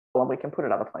possible and we can put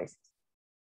it other places.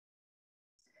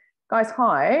 Guys,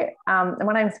 hi.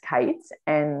 My name's Kate,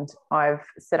 and I've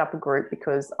set up a group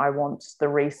because I want the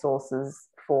resources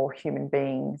for human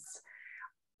beings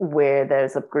where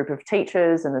there's a group of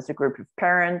teachers and there's a group of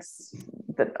parents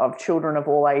of children of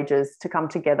all ages to come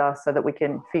together so that we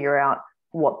can figure out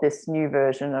what this new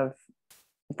version of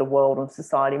the world and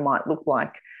society might look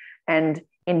like. And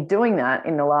in doing that,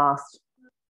 in the last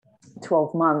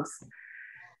 12 months,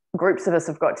 groups of us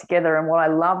have got together. And what I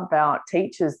love about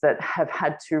teachers that have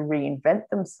had to reinvent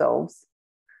themselves,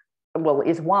 well,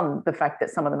 is one, the fact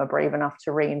that some of them are brave enough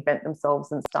to reinvent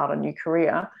themselves and start a new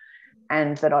career,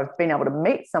 and that I've been able to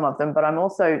meet some of them. But I'm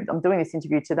doing this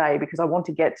interview today because I want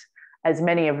to get as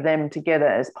many of them together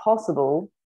as possible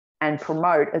and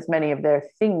promote as many of their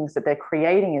things that they're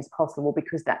creating as possible,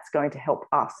 because that's going to help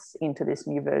us into this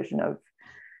new version of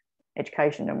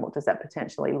education. And what does that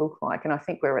potentially look like? And I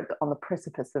think we're on the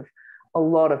precipice of a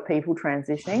lot of people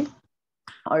transitioning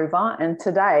over. And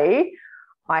today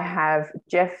I have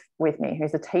Jeff with me,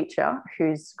 who's a teacher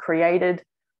who's created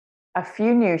a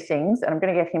few new things, and I'm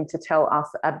going to get him to tell us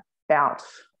about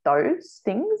those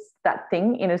things, that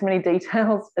thing, in as much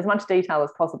detail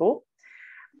as possible.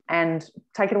 And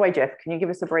take it away, Jeff. Can you give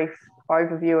us a brief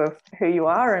overview of who you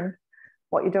are and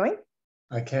what you're doing?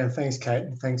 I can. Thanks, Kate,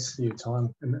 and thanks for your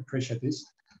time, and I appreciate this.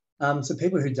 So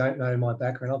people who don't know my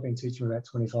background, I've been teaching for about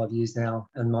 25 years now,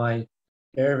 and my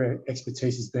area of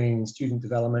expertise has been student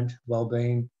development,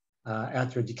 wellbeing,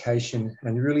 outdoor education,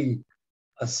 and really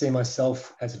I see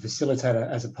myself as a facilitator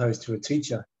as opposed to a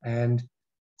teacher. And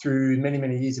through many,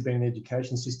 many years of being in the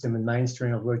education system and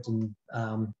mainstream, I've worked in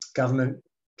government,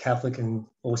 Catholic, and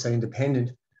also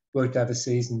independent, worked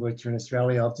overseas and worked here in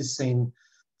Australia. I've just seen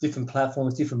different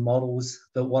platforms, different models,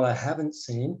 but what I haven't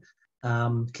seen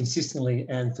consistently,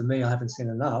 and for me, I haven't seen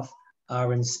enough,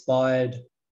 are inspired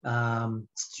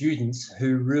students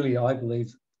who really, I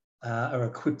believe, are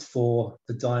equipped for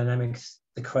the dynamics,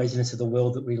 the craziness of the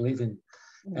world that we live in.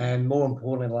 And more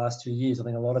importantly, in the last 2 years, I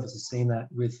think a lot of us have seen that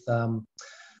with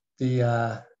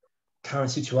the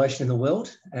current situation in the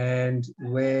world, and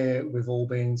where we've all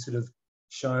been sort of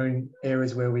shown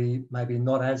areas where we maybe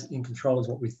not as in control as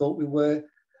what we thought we were,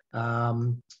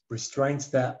 restraints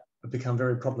that have become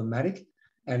very problematic,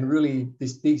 and really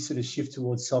this big sort of shift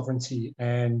towards sovereignty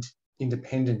and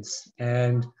independence.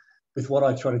 And with what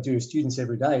I try to do with students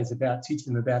every day is about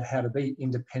teaching them about how to be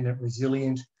independent,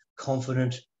 resilient,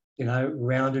 confident,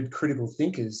 rounded, critical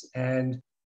thinkers. And,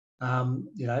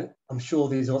 I'm sure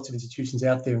there's lots of institutions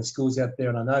out there and schools out there,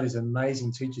 and I know there's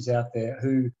amazing teachers out there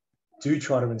who do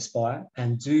try to inspire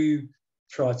and do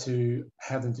try to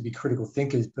have them to be critical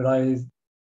thinkers. But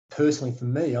personally, for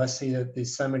me, I see that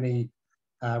there's so many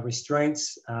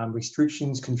restraints,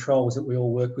 restrictions, controls that we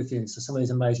all work within. So some of these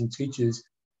amazing teachers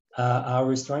are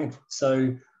restrained.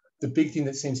 So the big thing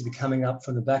that seems to be coming up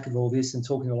from the back of all this and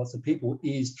talking to lots of people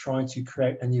is trying to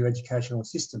create a new educational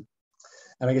system.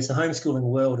 And I guess the homeschooling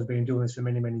world have been doing this for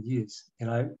many, many years.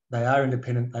 They are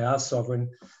independent, they are sovereign,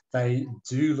 they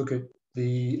do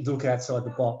look outside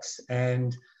the box,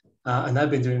 and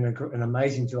they've been doing an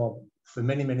amazing job for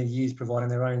many, many years, providing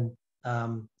their own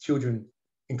children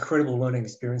incredible learning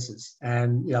experiences.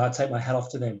 And I take my hat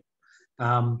off to them.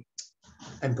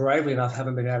 And bravely enough,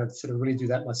 haven't been able to sort of really do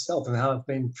that myself, and I've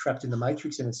been trapped in the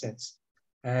matrix in a sense.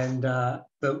 And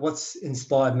but what's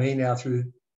inspired me now through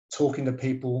talking to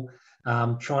people,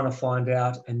 trying to find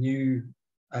out a new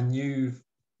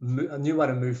way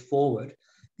to move forward,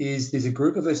 is there's a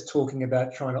group of us talking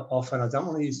about trying to offer, and I don't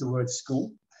want to use the word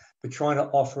school, but trying to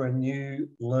offer a new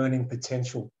learning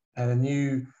potential and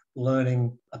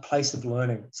a place of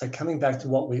learning. So coming back to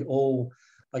what we all,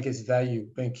 I guess, value,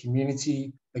 being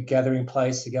community, a gathering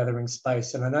place, a gathering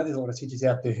space. And I know there's a lot of teachers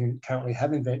out there who currently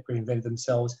have reinvented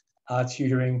themselves, are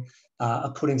tutoring,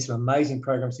 are putting some amazing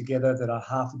programs together that are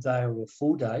half a day or a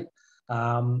full day.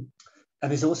 And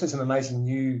there's also some amazing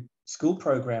new school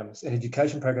programs and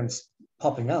education programs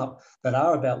popping up that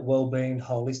are about well-being,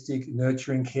 holistic,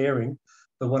 nurturing, caring.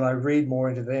 But when I read more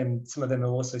into them, some of them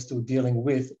are also still dealing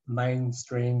with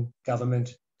mainstream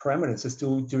government parameters. They're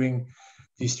still doing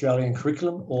the Australian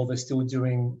curriculum, or they're still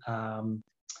doing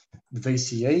the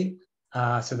VCE.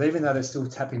 So even though they're still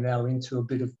tapping now into a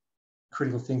bit of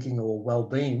critical thinking or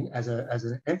well-being as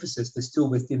an emphasis, they're still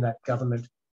within that government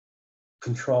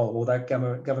control or that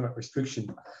government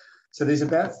restriction. So there's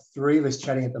about 3 of us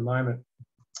chatting at the moment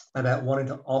about wanting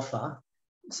to offer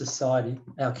society,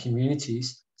 our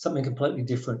communities, something completely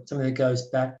different, something that goes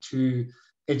back to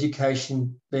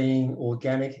education being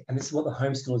organic. And this is what the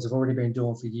homeschoolers have already been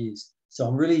doing for years. So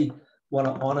I'm really want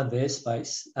to honour their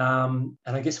space. And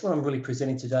I guess what I'm really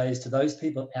presenting today is to those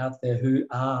people out there who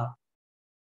are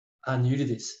new to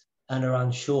this and are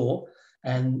unsure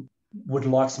and would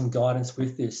like some guidance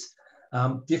with this.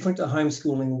 Different to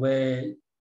homeschooling, where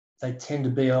they tend to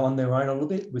be on their own a little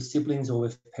bit with siblings or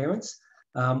with parents.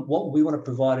 What we want to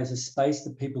provide is a space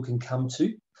that people can come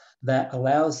to that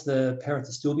allows the parent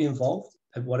to still be involved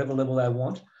at whatever level they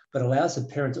want, but allows the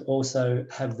parent to also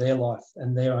have their life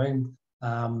and their own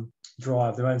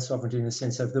drive, their own sovereignty, in the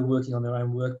sense of if they're working on their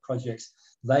own work projects,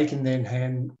 they can then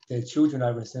hand their children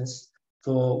over, in a sense,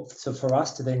 for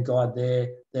us to then guide their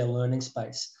learning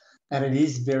space. And it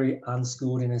is very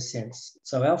unschooled in a sense.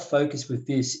 So our focus with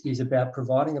this is about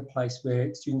providing a place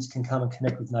where students can come and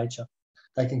connect with nature.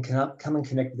 They can come and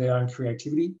connect with their own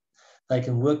creativity. They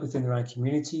can work within their own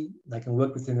community. They can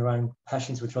work within their own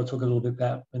passions, which I'll talk a little bit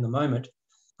about in a moment.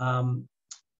 But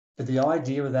the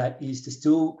idea of that is to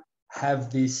still have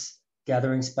this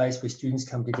gathering space where students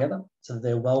come together so that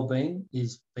their well-being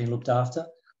is being looked after.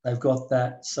 They've got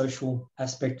that social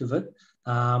aspect of it.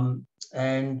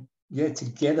 And yeah,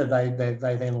 together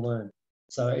they then learn.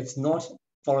 So it's not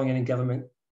following any government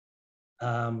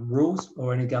rules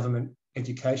or any government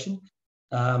education.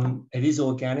 It is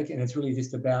organic, and it's really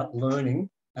just about learning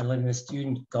and letting the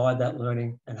student guide that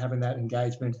learning and having that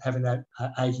engagement, having that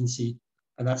agency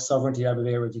and that sovereignty over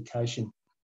their education.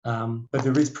 But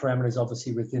there is parameters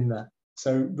obviously within that.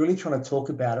 So really trying to talk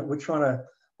about it, we're trying to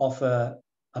offer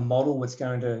a model that's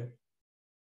going to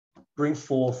bring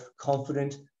forth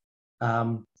confident,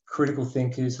 critical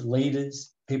thinkers,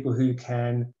 leaders, people who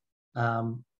can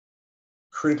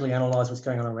critically analyse what's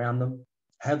going on around them,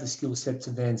 have the skill set to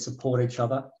then support each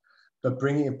other, but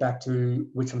bringing it back to,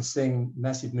 which I'm seeing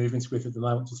massive movements with at the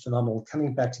moment, which is phenomenal,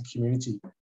 coming back to community.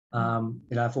 If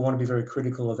I want to be very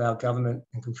critical of our government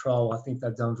and control, I think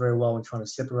they've done very well in trying to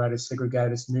separate us,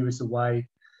 segregate us, move us away,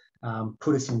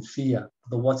 put us in fear.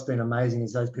 But what's been amazing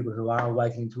is those people who are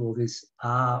awakening to all this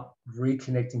are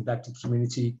reconnecting back to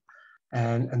community.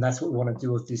 And that's what we want to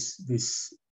do with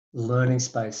this learning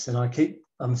space. And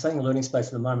I'm saying learning space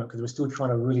at the moment because we're still trying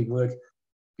to really work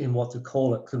in what to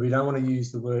call it, because we don't want to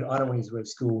use the word, I don't want to use the word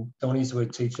school, don't want to use the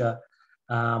word teacher.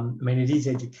 It is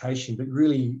education, but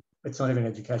really it's not even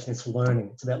education, it's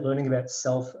learning. It's about learning about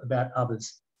self, about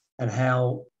others, and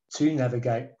how to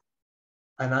navigate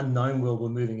an unknown world we're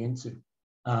moving into,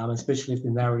 especially if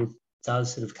the narrative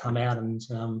does sort of come out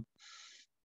and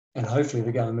hopefully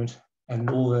the government and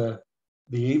all the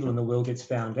evil in the world gets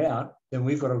found out, then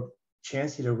we've got a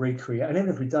chance here to recreate, and even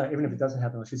if it doesn't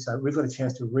happen, I should say, we've got a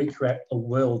chance to recreate a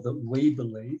world that we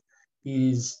believe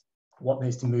is what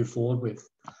needs to move forward with.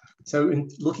 So in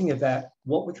looking at that,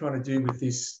 what we're trying to do with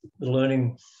this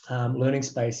learning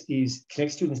space is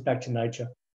connect students back to nature.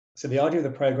 So the idea of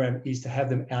the program is to have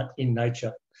them out in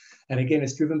nature. And again,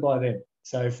 it's driven by them.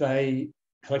 So if they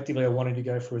collectively are wanting to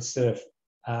go for a surf,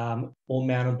 or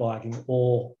mountain biking,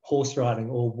 or horse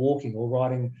riding, or walking, or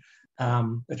riding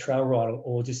a trail ride,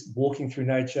 or just walking through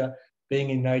nature, being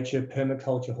in nature,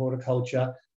 permaculture,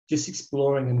 horticulture, just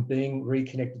exploring and being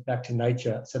reconnected back to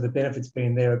nature. So the benefits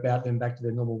being there about them back to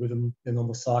their normal rhythm, their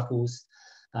normal cycles,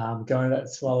 going at a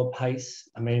slower pace.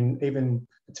 Even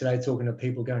today talking to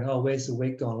people going, oh, where's the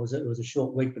week gone? It was a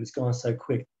short week, but it's gone so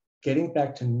quick. Getting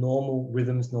back to normal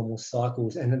rhythms, normal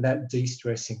cycles, and then that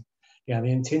de-stressing. The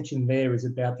intention there is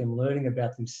about them learning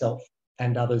about themselves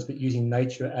and others, but using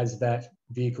nature as that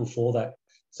vehicle for that.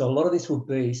 So a lot of this will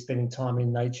be spending time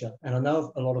in nature. And I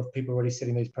know a lot of people already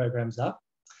setting these programs up,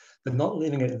 but not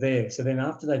leaving it there. So then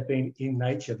after they've been in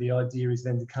nature, the idea is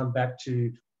then to come back to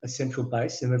a central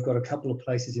base. And we've got a couple of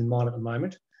places in mind at the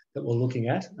moment that we're looking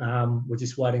at. We're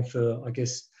just waiting for, I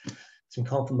guess, some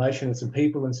confirmation and some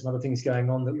people and some other things going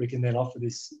on that we can then offer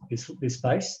this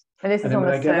space. And this is on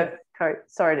the surf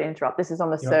coast. Sorry to interrupt. This is on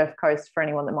the surf coast for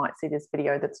anyone that might see this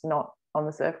video that's not on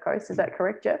the surf coast. Is that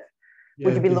correct, Jeff? Yeah,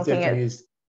 would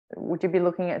you be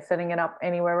looking at setting it up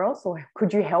anywhere else, or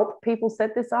could you help people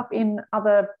set this up in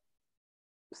other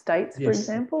states, for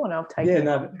example? And I'll take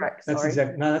track. That's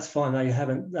exactly. No, that's fine. No, you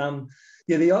haven't.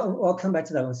 I'll come back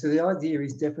to that one. So the idea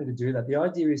is definitely to do that. The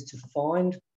idea is to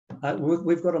find.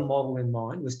 We've got a model in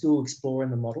mind. We're still exploring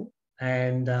the model,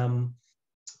 and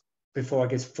before I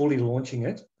guess fully launching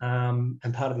it.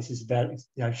 And part of this is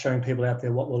about showing people out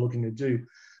there what we're looking to do.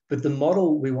 But the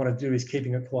model we want to do is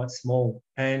keeping it quite small.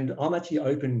 And I'm actually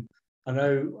open. I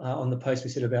know on the post we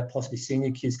said about possibly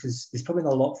senior kids, because there's probably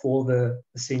not a lot for the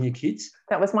senior kids.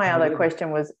 That was my other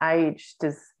question, was age.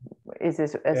 Is there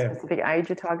a specific age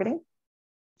you're targeting?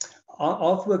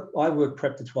 I work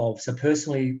prep to 12. So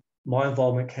personally, my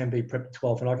involvement can be prep to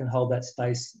 12, and I can hold that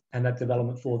space and that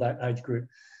development for that age group.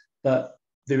 But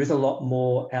there is a lot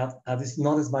more out. There's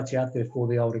not as much out there for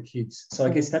the older kids. So I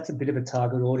guess that's a bit of a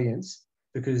target audience,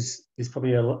 because there's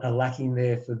probably a lacking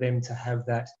there for them to have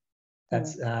that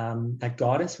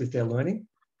guidance with their learning.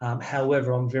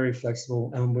 However, I'm very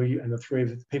flexible, and the three of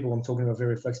the people I'm talking about are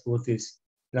very flexible with this.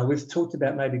 We've talked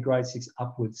about maybe grade 6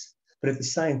 upwards, but at the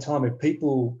same time, if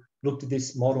people looked at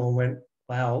this model and went,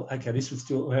 wow, okay, this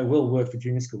will work for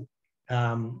junior school,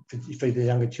 for the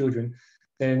younger children,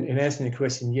 then in answering the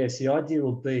question, yes, the idea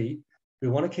will be we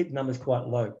want to keep numbers quite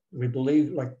low. We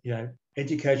believe,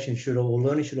 education or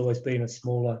learning should always be in a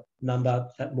smaller number,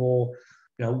 that more,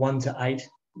 1 to 8,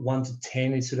 1 to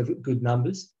 10 is sort of good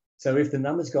numbers. So if the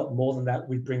numbers got more than that,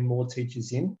 we'd bring more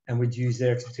teachers in and we'd use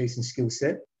their expertise and skill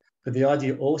set. But the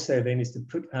idea also then is to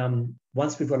put,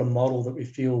 once we've got a model that we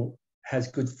feel has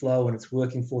good flow and it's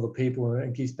working for the people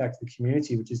and gives back to the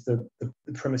community, which is the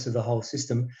premise of the whole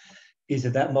system, is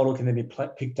that model can then be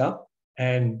picked up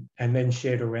and then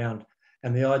shared around.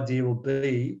 And the idea will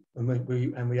be,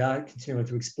 and we are continuing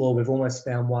to explore, we've almost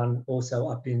found one also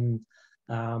up in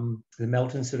the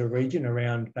Melton sort of region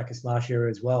around Bacchus Marsh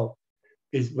area as well,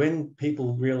 is when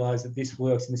people realise that this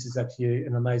works and this is actually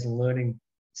an amazing learning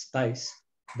space,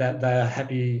 that they are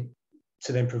happy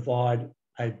to then provide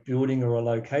a building or a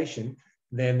location,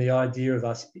 then the idea of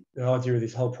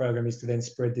this whole program is to then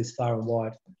spread this far and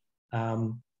wide.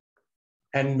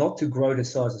 And not to grow the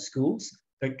size of schools,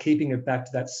 but keeping it back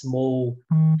to that small,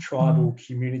 tribal,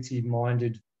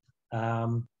 community-minded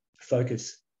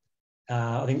focus.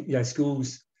 I think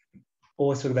schools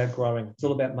always talk about growing. It's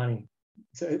all about money.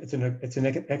 It's an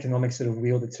economic sort of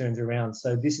wheel that turns around.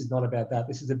 So this is not about that.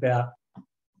 This is about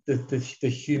the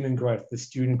human growth, the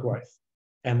student growth,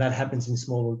 and that happens in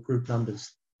smaller group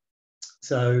numbers.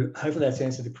 So hopefully that's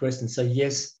answered the question. So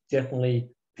yes, definitely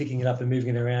picking it up and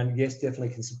moving it around. Yes, definitely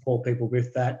can support people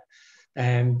with that.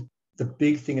 And the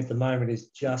big thing at the moment is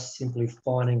just simply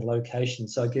finding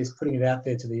locations. So I guess putting it out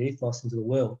there to the ethos and to the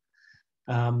world.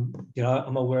 I'm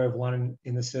aware of one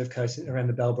in the Surf Coast around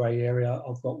the Bellbrae area.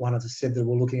 I've got one, as I said, that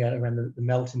we're looking at around the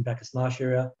Melton, Bacchus Marsh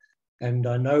area. And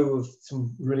I know of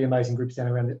some really amazing groups down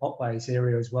around the Otways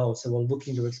area as well. So we're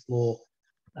looking to explore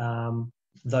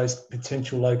those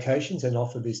potential locations and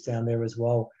offer this down there as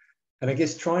well. And I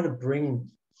guess trying to bring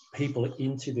people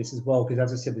into this as well, because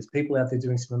as I said, there's people out there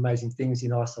doing some amazing things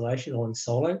in isolation or in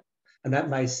solo, and that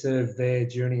may serve their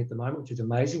journey at the moment, which is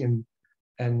amazing,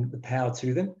 and the power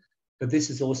to them. But this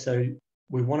is also,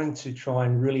 we're wanting to try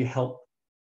and really help.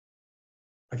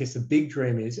 I guess the big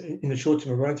dream is, in the short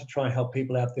term, we're wanting to try and help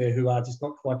people out there who are just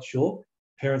not quite sure,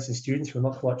 parents and students who are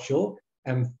not quite sure,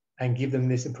 and give them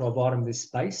this and provide them this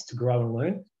space to grow and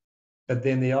learn. But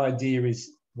then the idea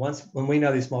is, when we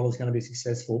know this model is going to be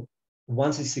successful,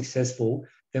 once it's successful,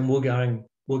 then we're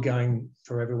going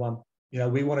for everyone.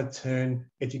 We want to turn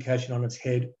education on its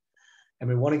head, and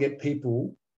we want to get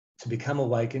people to become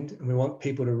awakened, and we want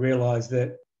people to realise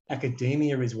that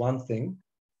academia is one thing,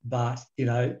 but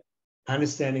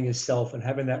understanding yourself and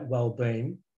having that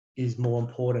well-being is more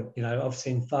important. I've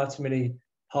seen far too many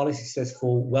highly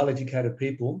successful, well-educated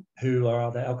people who are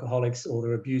either alcoholics or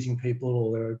they're abusing people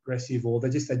or they're aggressive or they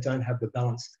don't have the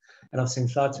balance. And I've seen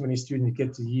far too many students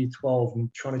get to year 12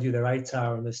 and trying to do their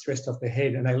ATAR and they're stressed off their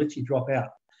head and they literally drop out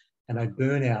and they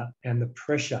burn out, and the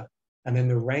pressure and then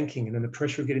the ranking and then the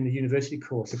pressure of getting the university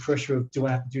course, the pressure of, do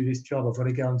I have to do this job? I've got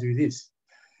to go and do this.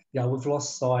 We've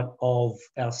lost sight of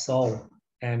our soul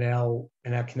and our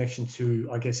connection to,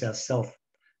 I guess, ourself.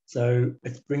 So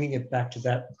it's bringing it back to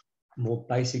that more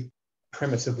basic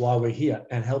premise of why we're here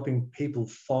and helping people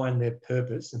find their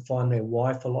purpose and find their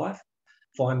why for life,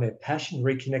 find their passion,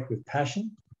 reconnect with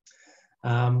passion.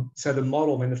 So the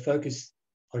model, the focus,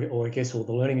 or I guess all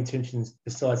the learning intentions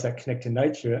besides that connect to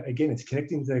nature, again, it's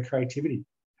connecting to their creativity.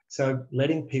 So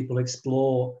letting people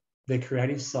explore their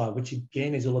creative side, which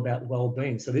again is all about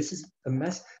well-being. So this is a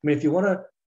mass. If you want to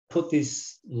put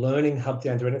this learning hub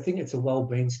down to anything, it's a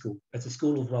well-being school. It's a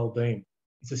school of well-being.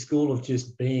 It's a school of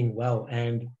just being well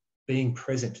and being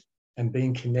present and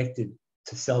being connected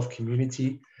to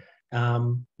self-community.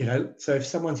 So if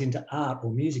someone's into art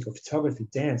or music or photography,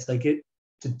 dance, they get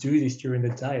to do this during the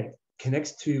day. It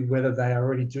connects to whether they are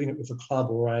already doing it with a club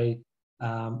or a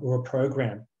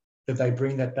program, that they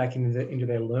bring that back into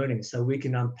their learning. So we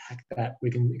can unpack that. We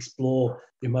can explore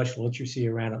the emotional literacy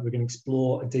around it. We can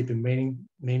explore a deeper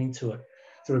meaning to it.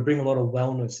 So we bring a lot of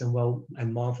wellness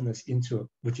and mindfulness into it,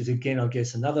 which is, again, I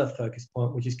guess, another focus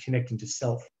point, which is connecting to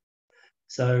self.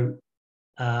 So,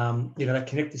 that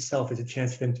connect to self is a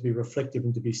chance for them to be reflective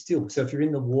and to be still. So if you're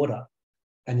in the water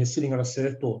and you're sitting on a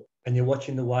surfboard and you're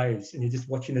watching the waves and you're just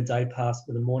watching the day pass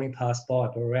or the morning pass by,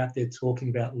 but we're out there talking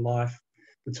about life,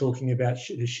 we're talking about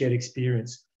the shared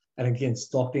experience. And again,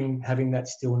 stopping, having that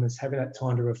stillness, having that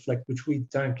time to reflect, which we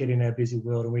don't get in our busy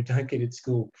world and we don't get at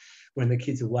school when the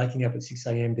kids are waking up at 6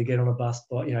 a.m. to get on a bus,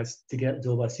 by, to get out the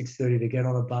door by 6:30, to get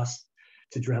on a bus,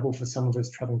 to travel. For some of us,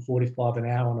 traveling 45 an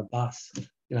hour on a bus.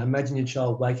 Imagine your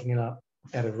child waking up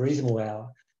at a reasonable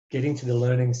hour, getting to the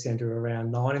learning centre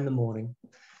around 9 in the morning.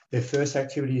 Their first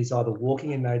activity is either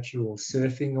walking in nature or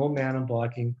surfing or mountain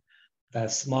biking. They're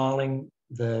smiling,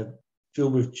 they're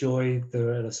filled with joy,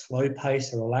 they're at a slow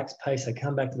pace, a relaxed pace. They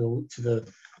come back to the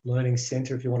learning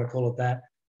centre, if you want to call it that,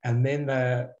 and then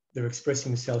they're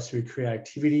expressing themselves through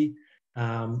creativity,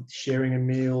 sharing a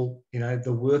meal.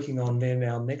 They're working on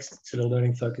now next to the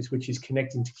learning focus, which is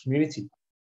connecting to community.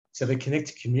 So the connect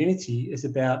to community is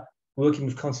about working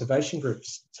with conservation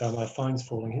groups. So my phone's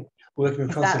falling here. Working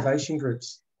with conservation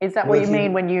groups. Is that what you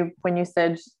mean when you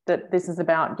said that this is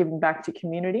about giving back to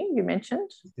community, you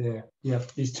mentioned? Yeah.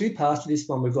 There's two parts to this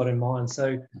one we've got in mind.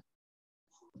 So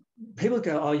people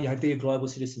go, be a global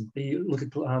citizen, look at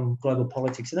global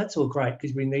politics. And that's all great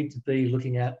because we need to be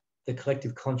looking at the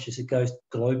collective conscious. It goes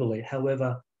globally.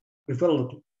 However, we've got to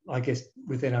look, I guess,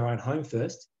 within our own home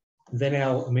first, then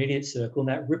our immediate circle, and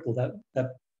that ripple, that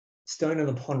stone in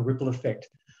the pond ripple effect.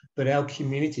 But our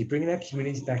community, bringing our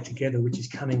communities back together, which is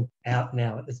coming out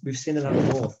now. We've seen it up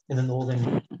north in the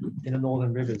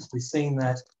northern rivers. We've seen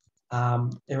that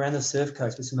around the surf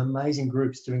coast with some amazing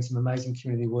groups doing some amazing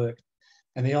community work.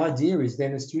 And the idea is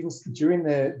then the students during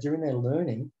their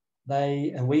learning,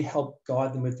 we help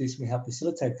guide them with this. We help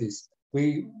facilitate this.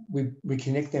 We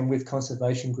connect them with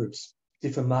conservation groups,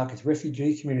 different markets,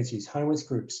 refugee communities, homeless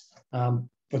groups,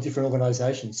 or different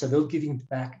organisations. So they're giving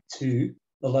back to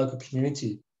the local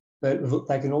community. But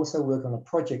they can also work on a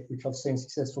project, which I've seen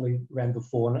successfully ran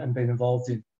before and been involved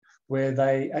in, where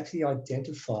they actually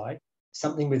identify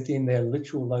something within their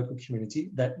literal local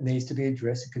community that needs to be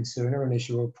addressed, a concern or an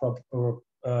issue or a problem,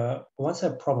 I won't say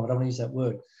a problem, I don't want to use that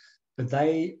word, but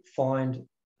they find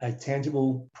a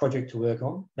tangible project to work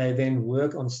on. They then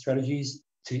work on strategies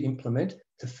to implement,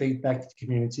 to feed back to the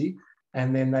community,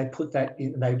 and then they put that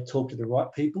in, they talk to the right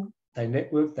people, they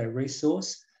network, they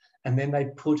resource, and then they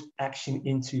put action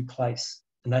into place.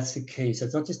 And that's the key. So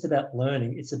it's not just about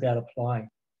learning, it's about applying.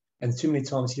 And too many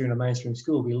times here in a mainstream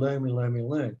school, we learn.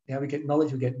 Now we get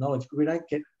knowledge, but we don't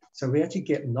get, so we actually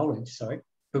get knowledge,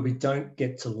 but we don't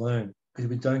get to learn because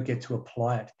we don't get to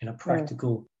apply it in a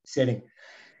practical setting.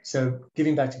 So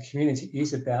giving back to community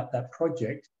is about that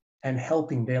project and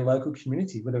helping their local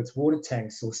community, whether it's water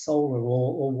tanks or solar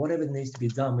or whatever needs to be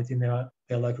done within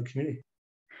their local community.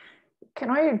 Can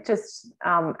I just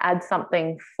add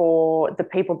something for the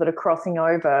people that are crossing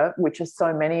over, which are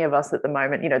so many of us at the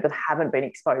moment, that haven't been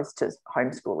exposed to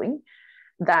homeschooling,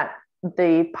 that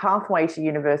the pathway to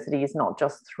university is not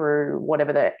just through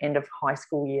whatever the end of high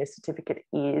school year certificate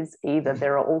is either.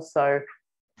 There are also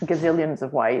gazillions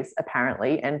of ways,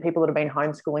 apparently, and people that have been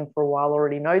homeschooling for a while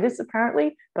already know this,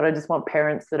 apparently, but I just want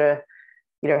parents that are,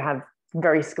 have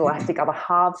very scholastic other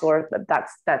halves, or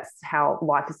that's how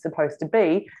life is supposed to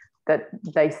be, that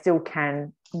they still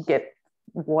can get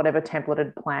whatever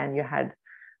templated plan you had,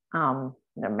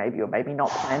 maybe or maybe not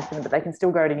planned for them, but they can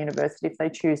still go to university if they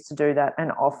choose to do that,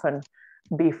 and often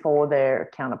before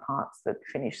their counterparts that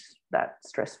finish that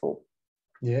stressful.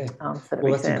 Yeah.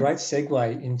 Well, that's a great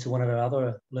segue into one of our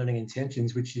other learning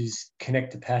intentions, which is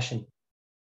connect to passion.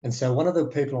 And so one of the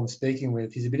people I'm speaking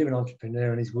with, he's a bit of an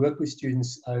entrepreneur and he's worked with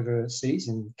students overseas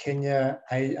in Kenya,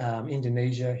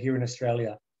 Indonesia, here in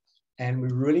Australia. And we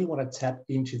really want to tap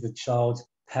into the child's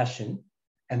passion,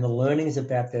 and the learning is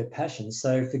about their passion.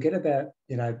 So forget about,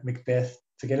 Macbeth,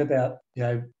 forget about,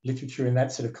 literature in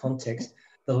that sort of context.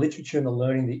 The literature and the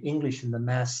learning, the English and the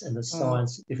maths and the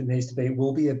science, if it needs to be,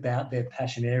 will be about their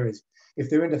passion areas.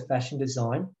 If they're into fashion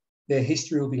design, their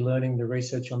history will be learning the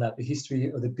research on that, the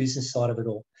history or the business side of it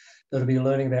all. They'll be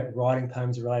learning about writing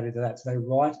poems related to that. So they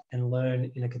write and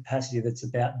learn in a capacity that's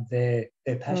about their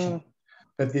passion.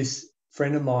 But this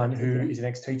friend of mine who is an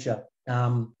ex-teacher, who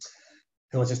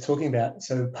I was just talking about,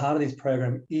 so part of this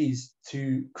program is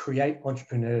to create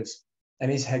entrepreneurs. And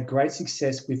he's had great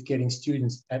success with getting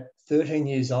students at 13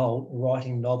 years old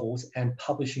writing novels and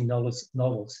publishing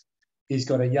novels. He's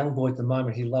got a young boy at the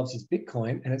moment, he loves his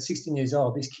Bitcoin, and at 16 years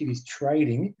old, this kid is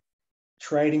trading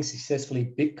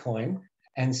successfully Bitcoin,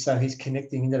 and so he's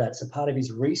connecting into that. So part of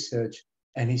his research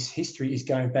and his history is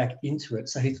going back into it.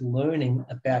 So he's learning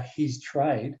about his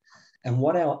trade. And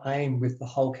what our aim with the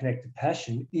whole connected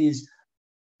passion is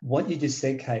what you just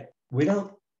said, Kate. We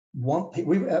don't want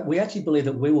people, we actually believe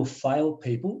that we will fail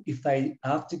people if they,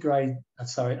 after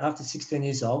 16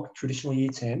 years old, traditional year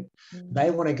 10, they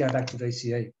want to go back to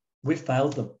VCE. We've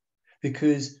failed them.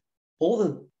 because all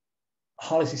the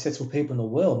highly successful people in the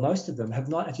world, most of them have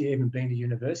not actually even been to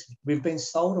university. We've been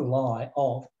sold a lie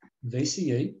of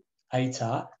VCE,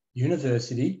 ATAR,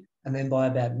 university, and then by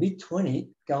about mid-20,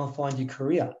 go and find your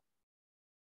career.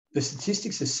 The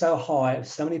statistics are so high of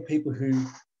so many people who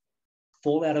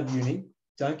fall out of uni,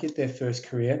 don't get their first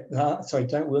career,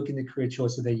 don't work in the career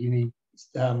choice of their uni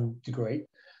degree,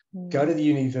 go to the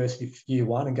university for year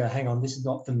one and go, hang on, this is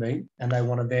not for me, and they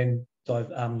want to then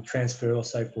transfer or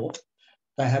so forth.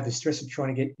 They have the stress of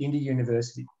trying to get into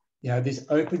university. This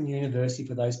open university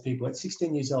for those people. At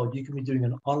 16 years old, you can be doing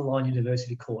an online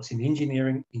university course in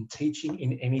engineering, in teaching,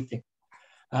 in anything.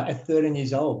 At 13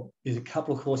 years old, there's a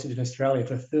couple of courses in Australia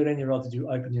for a 13-year-old to do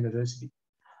open university.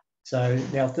 So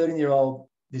now 13-year-old,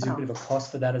 there's a bit of a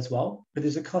cost for that as well, but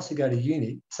there's a cost to go to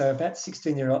uni. So about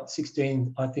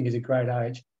 16, I think, is a great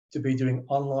age to be doing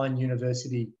online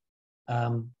university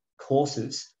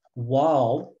courses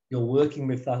while you're working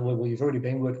with us. Well, you've already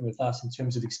been working with us in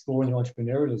terms of exploring your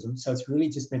entrepreneurialism. So it's really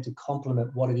just meant to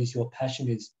complement what it is your passion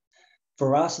is.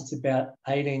 For us, it's about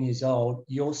 18 years old.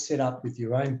 You're set up with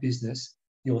your own business.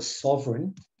 You're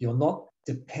sovereign. You're not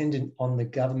dependent on the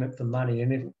government for money.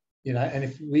 And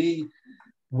if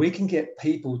we can get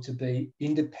people to be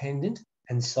independent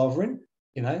and sovereign,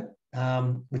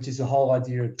 which is the whole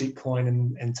idea of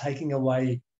Bitcoin and taking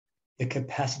away the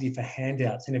capacity for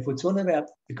handouts. And if we're talking about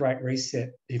the Great Reset,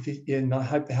 and I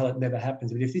hope the hell it never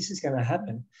happens, but if this is going to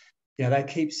happen, they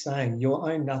keep saying you'll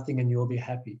own nothing and you'll be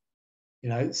happy.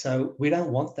 So we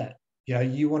don't want that.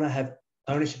 You want to have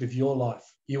ownership of your life.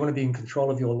 You want to be in control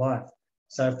of your life.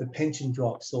 So if the pension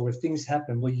drops or if things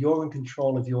happen, well, you're in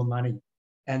control of your money.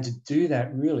 And to do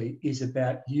that really is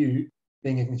about you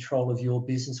being in control of your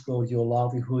business world, your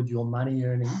livelihood, your money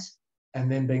earnings,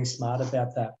 and then being smart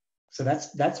about that. So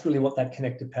that's really what that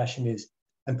connected passion is.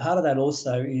 And part of that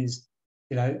also is,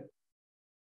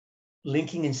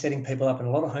 linking and setting people up. And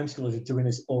a lot of homeschoolers are doing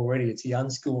this already. It's the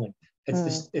unschooling.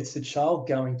 It's the child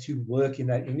going to work in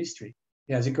that industry.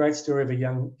 There's a great story of a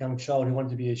young child who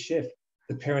wanted to be a chef.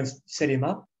 The parents set him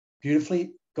up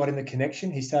beautifully, got him the connection.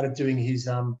 He started doing his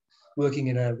working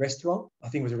in a restaurant. I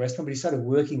think it was a restaurant, but he started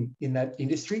working in that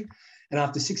industry. And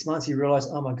after 6 months, he realized,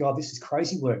 oh my God, this is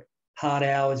crazy work. Hard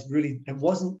hours, really, it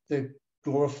wasn't the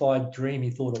glorified dream he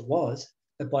thought it was.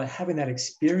 But by having that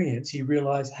experience, he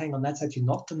realized, hang on, that's actually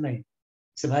not for me.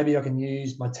 So maybe I can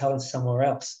use my talents somewhere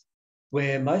else.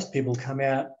 Where most people come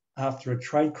out after a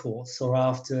trade course or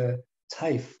after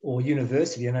TAFE or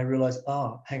university and they realize,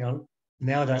 oh, hang on,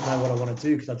 now I don't know what I want to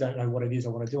do because I don't know what it is I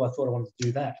want to do. I thought I wanted to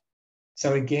do that.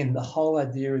 So again, the whole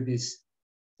idea of this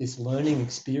learning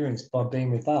experience by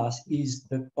being with us is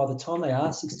that by the time they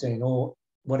are 16 or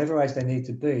whatever age they need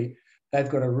to be, they've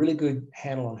got a really good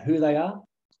handle on who they are,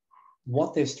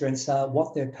 what their strengths are,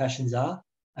 what their passions are,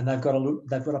 and they've got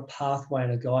a pathway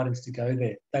and a guidance to go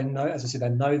there. They know, as I said, they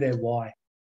know their why,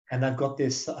 and they've got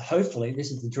this. Hopefully,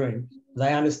 this is the dream.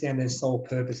 They understand their sole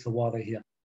purpose for why they're here.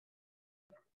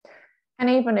 And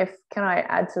even if, can I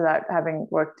add to that, having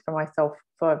worked for myself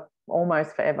for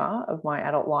almost forever of my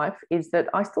adult life, is that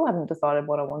I still haven't decided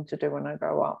what I want to do when I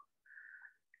grow up.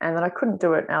 And that I couldn't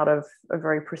do it out of a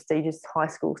very prestigious high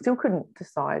school, still couldn't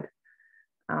decide.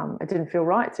 It didn't feel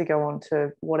right to go on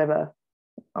to whatever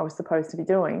I was supposed to be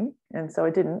doing. And so I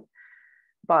didn't.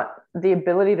 But the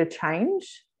ability to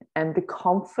change and the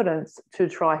confidence to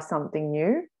try something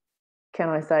new, can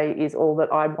I say, is all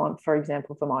that I want, for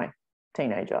example, for my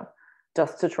teenager,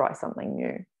 just to try something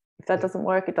new. If that doesn't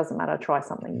work, it doesn't matter, try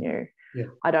something new. Yeah.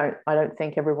 I don't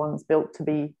think everyone's built to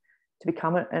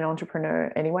become an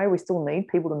entrepreneur anyway. We still need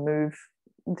people to move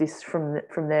this from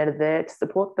there to there to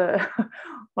support the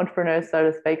entrepreneurs,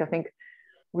 so to speak. I think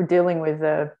we're dealing with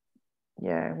a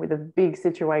big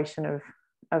situation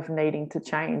of needing to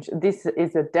change. This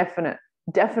is a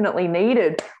definitely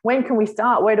needed. When can we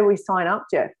start? Where do we sign up,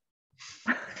 Jeff?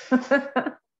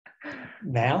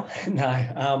 Now?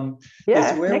 No.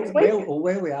 Next week.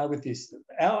 Where we are with this,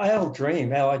 our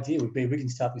dream, our idea would be we can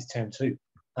start this term too.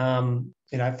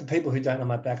 For people who don't know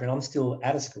my background, I'm still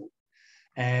out of school.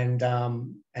 And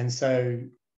so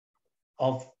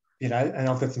I've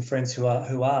got some friends who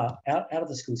are out of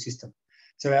the school system.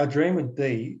 So our dream would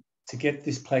be to get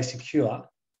this place secure.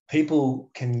 People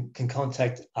can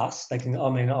contact us. They can,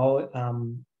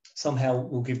 somehow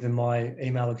we'll give them my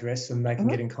email address and they can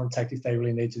get in contact if they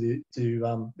really need to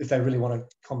if they really want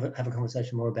to have a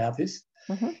conversation more about this.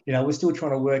 We're still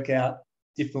trying to work out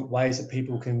different ways that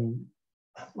people can,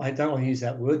 I don't want to use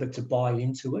that word, but to buy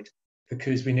into it,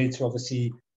 because we need to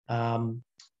obviously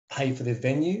pay for the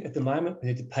venue at the moment. We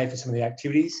need to pay for some of the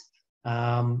activities.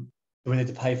 We need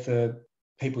to pay for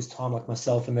people's time, like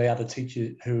myself and the other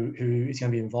teacher who is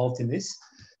going to be involved in this.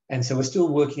 And so we're still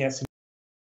working out some.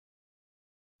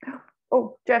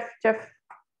 Oh, Jeff.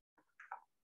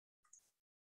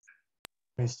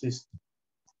 It's just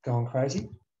gone crazy.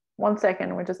 1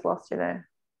 second, we just lost you there.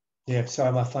 Yeah,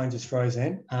 sorry, my phone just froze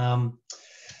then.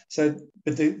 So,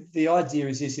 but the idea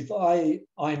is this: if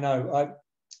I know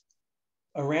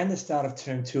around the start of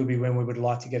term 2 will be when we would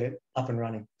like to get it up and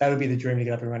running. That would be the dream, to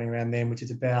get up and running around then, which is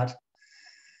about,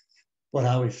 what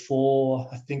are we, 4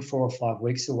 or 5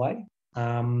 weeks away.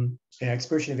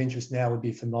 Expression of interest now would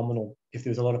be phenomenal. If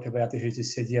there was a lot of people out there who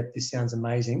just said, yep, this sounds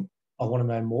amazing, I want to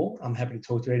know more, I'm happy to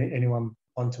talk to anyone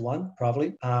one-to-one,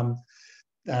 privately.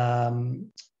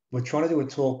 We're trying to do a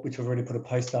talk, which we've already put a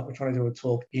post up. We're trying to do a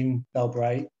talk in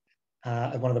Belbray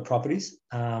at one of the properties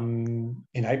in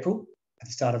April, at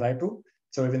the start of April.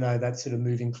 So even though that's sort of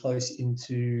moving close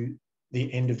into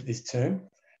the end of this term,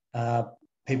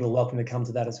 people are welcome to come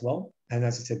to that as well. And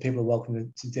as I said, people are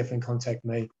welcome to definitely contact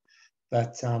me.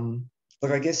 But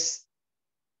look, I guess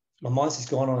my mind's just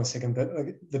gone on a second, but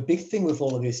the big thing with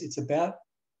all of this, it's about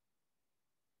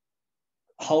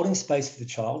holding space for the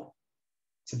child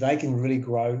so they can really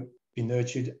grow, be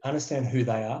nurtured, understand who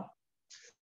they are.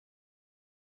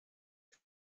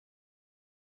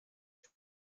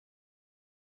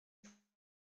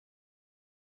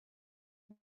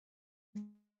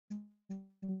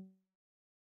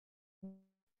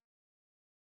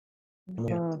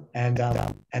 And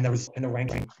the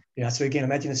ranking. So again,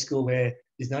 imagine a school where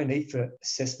there's no need for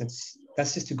assessments.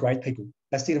 That's just to grade people.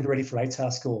 That's to get them ready for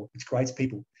ATAR score, which grades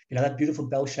people. That beautiful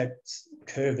bell-shaped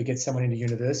curve that gets someone into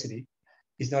university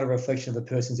is not a reflection of the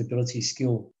person's ability,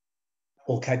 skill,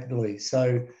 or capability.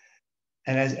 So,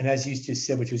 and as you just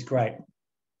said, which was great,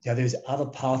 there's other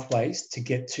pathways to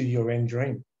get to your end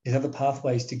dream. There's other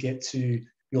pathways to get to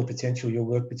your potential, your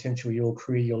work potential, your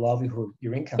career, your livelihood,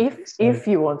 your income. If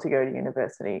you want to go to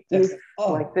university,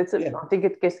 I think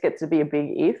it just gets to be a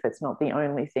big if. It's not the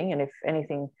only thing. And if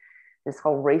anything, this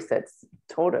whole reset's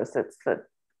taught us, it's that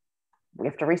we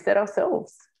have to reset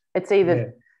ourselves. It's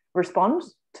either respond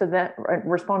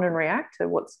and react to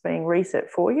what's being reset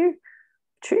for you.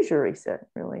 Choose your reset,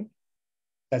 really.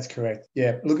 That's correct.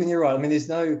 Yeah. Look, and you're right. I mean, we're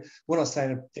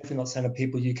definitely not saying to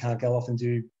people, you can't go off and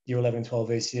do year 11 and 12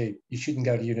 ECE. You shouldn't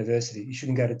go to university. You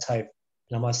shouldn't go to TAFE.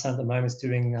 My son at the moment is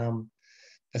doing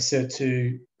a Cert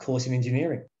 2 course in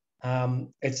engineering.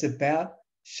 It's about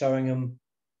showing them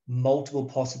multiple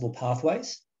possible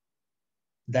pathways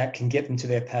that can get them to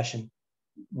their passion,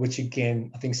 which again,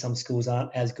 I think some schools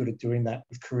aren't as good at doing that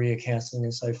with career counselling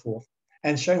and so forth.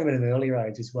 And showing them at an earlier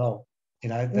age as well,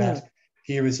 that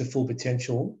here is the full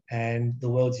potential and the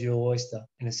world's your oyster,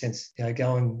 in a sense.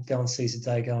 Go and seize the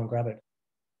day, go and grab it.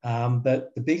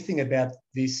 But the big thing about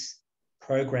this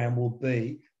program will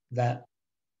be that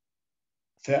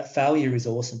failure is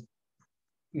awesome.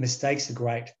 Mistakes are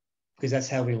great because that's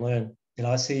how we learn.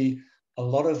 I see a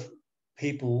lot of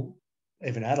people,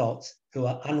 even adults, who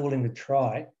are unwilling to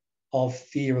try of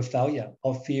fear of failure,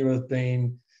 of fear of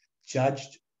being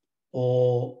judged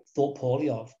or thought poorly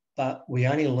of. But we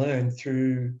only learn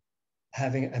through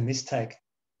having a mistake.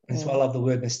 And that's why I love the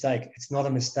word mistake. It's not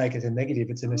a mistake as a negative.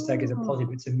 It's a mistake as a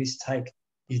positive. It's a mistake.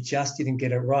 You just didn't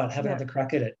get it right. Have another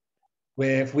crack at it.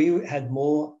 Where if we had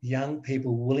more young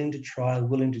people willing to try,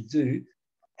 willing to do,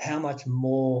 how much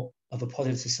more of a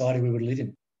positive society we would live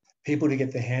in. People to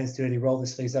get their hands dirty, roll their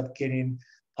sleeves up, get in,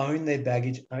 own their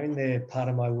baggage, own their,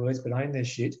 pardon my words, but own their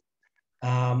shit.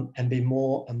 And be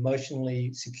more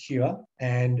emotionally secure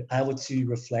and able to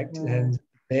reflect, and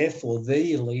therefore they're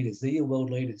your leaders, they're your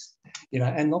world leaders,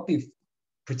 and not be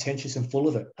pretentious and full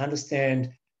of it.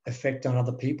 Understand effect on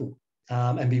other people,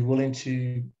 and be willing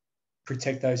to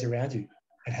protect those around you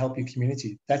and help your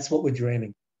community. That's what we're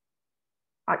dreaming.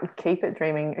 I keep it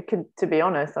dreaming. To be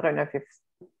honest, I don't know if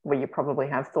you probably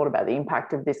have thought about the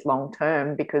impact of this long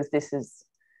term, because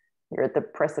you're at the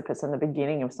precipice and the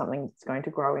beginning of something that's going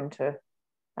to grow into.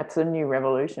 That's a new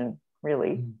revolution,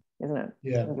 really, isn't it?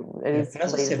 Yeah.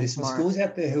 As I said, there's some schools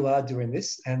out there who are doing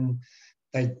this and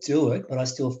they do it, but I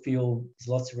still feel there's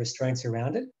lots of restraints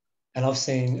around it. And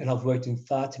I've worked in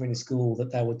far too many schools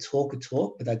that they will talk a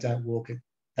talk, but they don't walk it.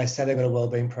 They say they've got a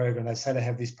wellbeing program. They say they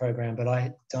have this program, but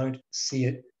I don't see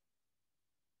it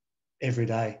every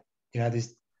day.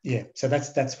 So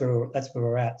that's where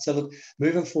we're at. So look,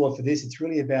 moving forward for this, it's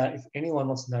really about, if anyone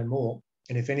wants to know more,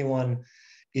 and if anyone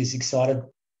is excited,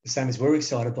 the same as we're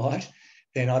excited by it,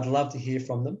 then I'd love to hear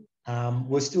from them.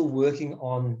 We're still working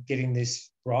on getting this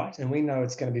right, and we know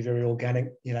it's going to be very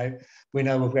organic. We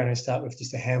know we're going to start with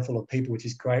just a handful of people, which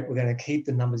is great. We're going to keep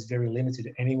the numbers very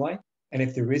limited anyway, And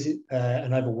if there is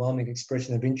an overwhelming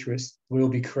expression of interest, we'll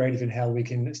be creative in how we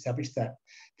can establish that.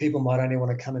 People might only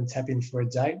want to come and tap in for a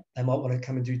date. They might want to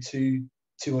come and do two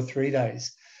or 3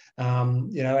 days.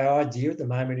 Our idea at the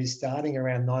moment is starting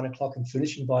around 9 o'clock and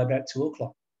finishing by about 2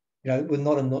 o'clock.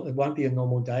 It won't be a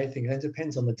normal day thing. And it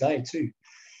depends on the day too.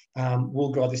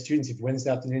 We'll guide the students if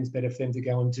Wednesday afternoon is better for them to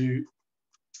go and do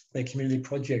their community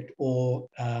project or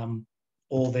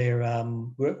their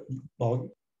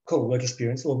work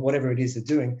experience or whatever it is they're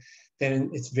doing. Then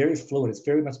it's very fluid. It's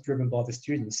very much driven by the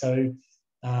students. So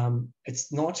it's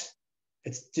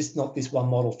just not this one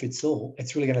model fits all.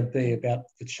 It's really going to be about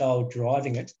the child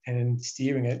driving it and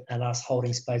steering it and us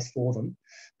holding space for them.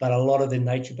 But a lot of the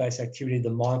nature-based activity,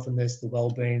 the mindfulness, the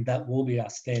well-being, that will be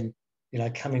us then,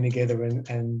 coming together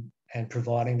and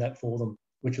providing that for them,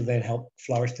 which will then help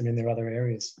flourish them in their other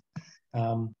areas.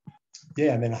 And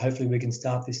then hopefully we can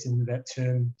start this in about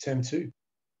term 2.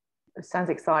 It sounds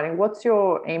exciting. What's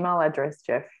your email address,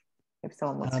 Jeff, if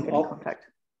someone wants to get in contact?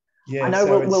 Yeah, I know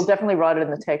we'll definitely write it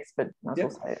in the text, but might as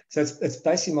well say it. So it's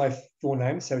basically my full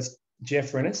name. So it's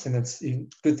Jeff Rieniets, and it's the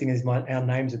good thing is our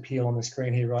names appear on the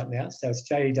screen here right now. So it's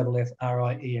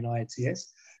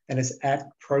JEFFRIENIETS, and it's at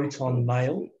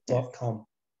protonmail.com.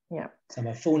 Yeah. So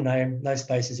my full name, no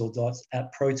spaces or dots,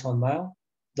 at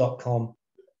protonmail.com.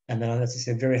 And then, as I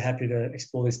said, very happy to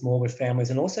explore this more with families,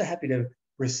 and also happy to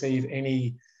receive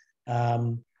any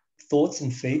thoughts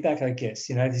and feedback, I guess.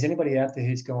 If there's anybody out there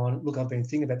who's gone, look, I've been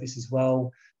thinking about this as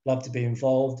well, love to be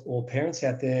involved, or parents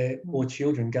out there or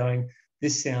children going,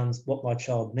 this sounds what my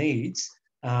child needs.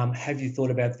 Have you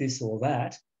thought about this or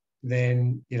that?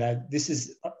 Then,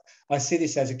 I see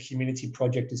this as a community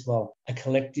project as well, a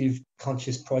collective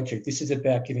conscious project. This is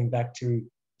about giving back to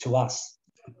us.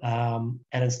 And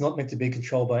it's not meant to be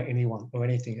controlled by anyone or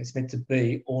anything. It's meant to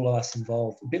be all of us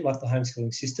involved, a bit like the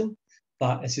homeschooling system,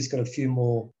 but it's just got a few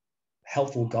more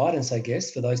helpful guidance, I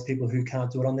guess, for those people who can't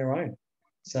do it on their own.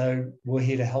 So we're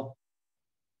here to help.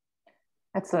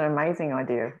 That's an amazing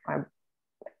idea. I'm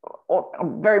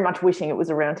very much wishing it was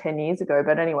around 10 years ago,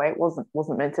 but anyway, it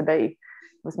wasn't meant to be. It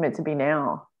was meant to be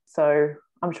now. So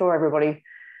I'm sure everybody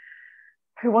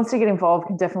who wants to get involved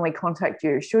can definitely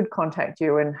should contact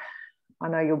you. And I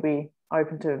know you'll be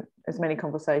open to as many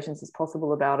conversations as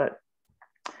possible about it.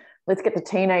 Let's get the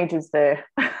teenagers there.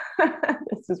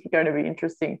 This is going to be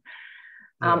interesting.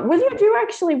 Yeah. Will you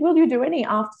do any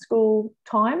after school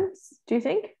times, do you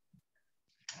think?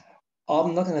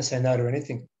 I'm not going to say no to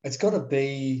anything. It's got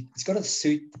to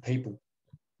suit the people.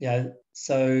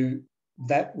 So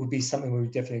that would be something we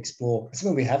would definitely explore. It's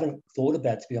something we haven't thought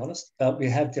about, to be honest, but we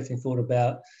have definitely thought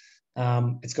about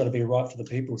it's got to be right for the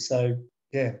people. So,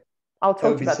 yeah. I'll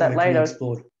talk to you about that later.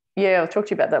 Yeah, I'll talk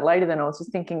to you about that later then. I was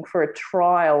just thinking for a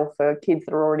trial for kids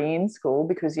that are already in school,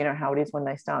 because you know how it is when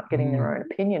they start getting their own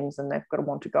opinions and they've got to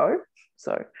want to go.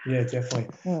 So yeah, definitely.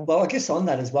 Well, I guess on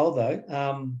that as well,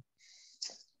 though,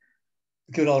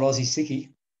 good old Aussie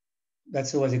sickie,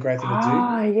 that's always a great thing to do.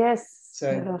 Ah, yes. So,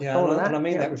 and I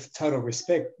mean that with total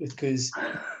respect, because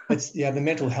it's the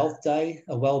mental health day,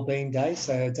 a well-being day,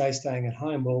 so a day staying at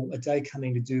home, well, a day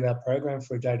coming to do our program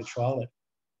for a day to trial it.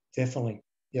 Definitely.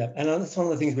 Yeah. And that's one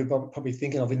of the things we're probably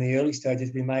thinking of in the early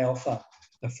stages. We may offer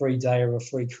a free day or a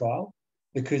free trial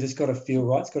because it's got to feel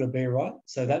right. It's got to be right.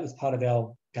 So that was part of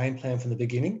our game plan from the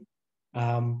beginning,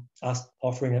 us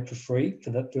offering it for free for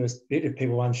that first bit if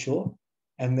people are unsure.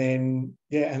 And then,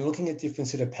 and looking at different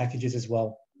sort of packages as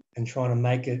well and trying to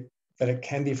make it that it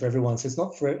can be for everyone. So it's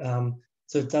not for,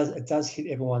 so it does hit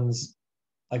everyone's,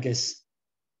 I guess,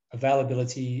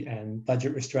 availability and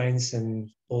budget restraints and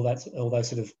all those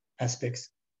sort of aspects.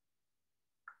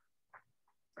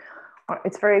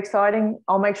 It's very exciting.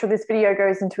 I'll make sure this video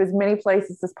goes into as many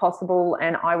places as possible,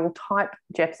 and I will type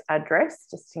Jeff's address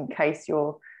just in case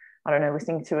you're, I don't know,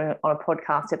 listening to on a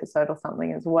podcast episode or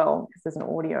something as well, because there's an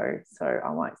audio, so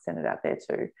I might send it out there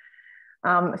too.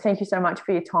 Thank you so much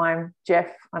for your time,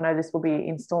 Jeff. I know this will be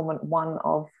installment 1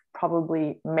 of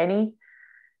probably many,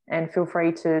 and feel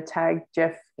free to tag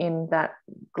Jeff in that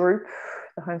group,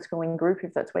 the homeschooling group,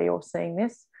 if that's where you're seeing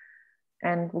this,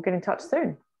 and we'll get in touch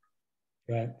soon.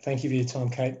 Great. Thank you for your time,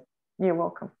 Kate. You're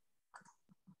welcome.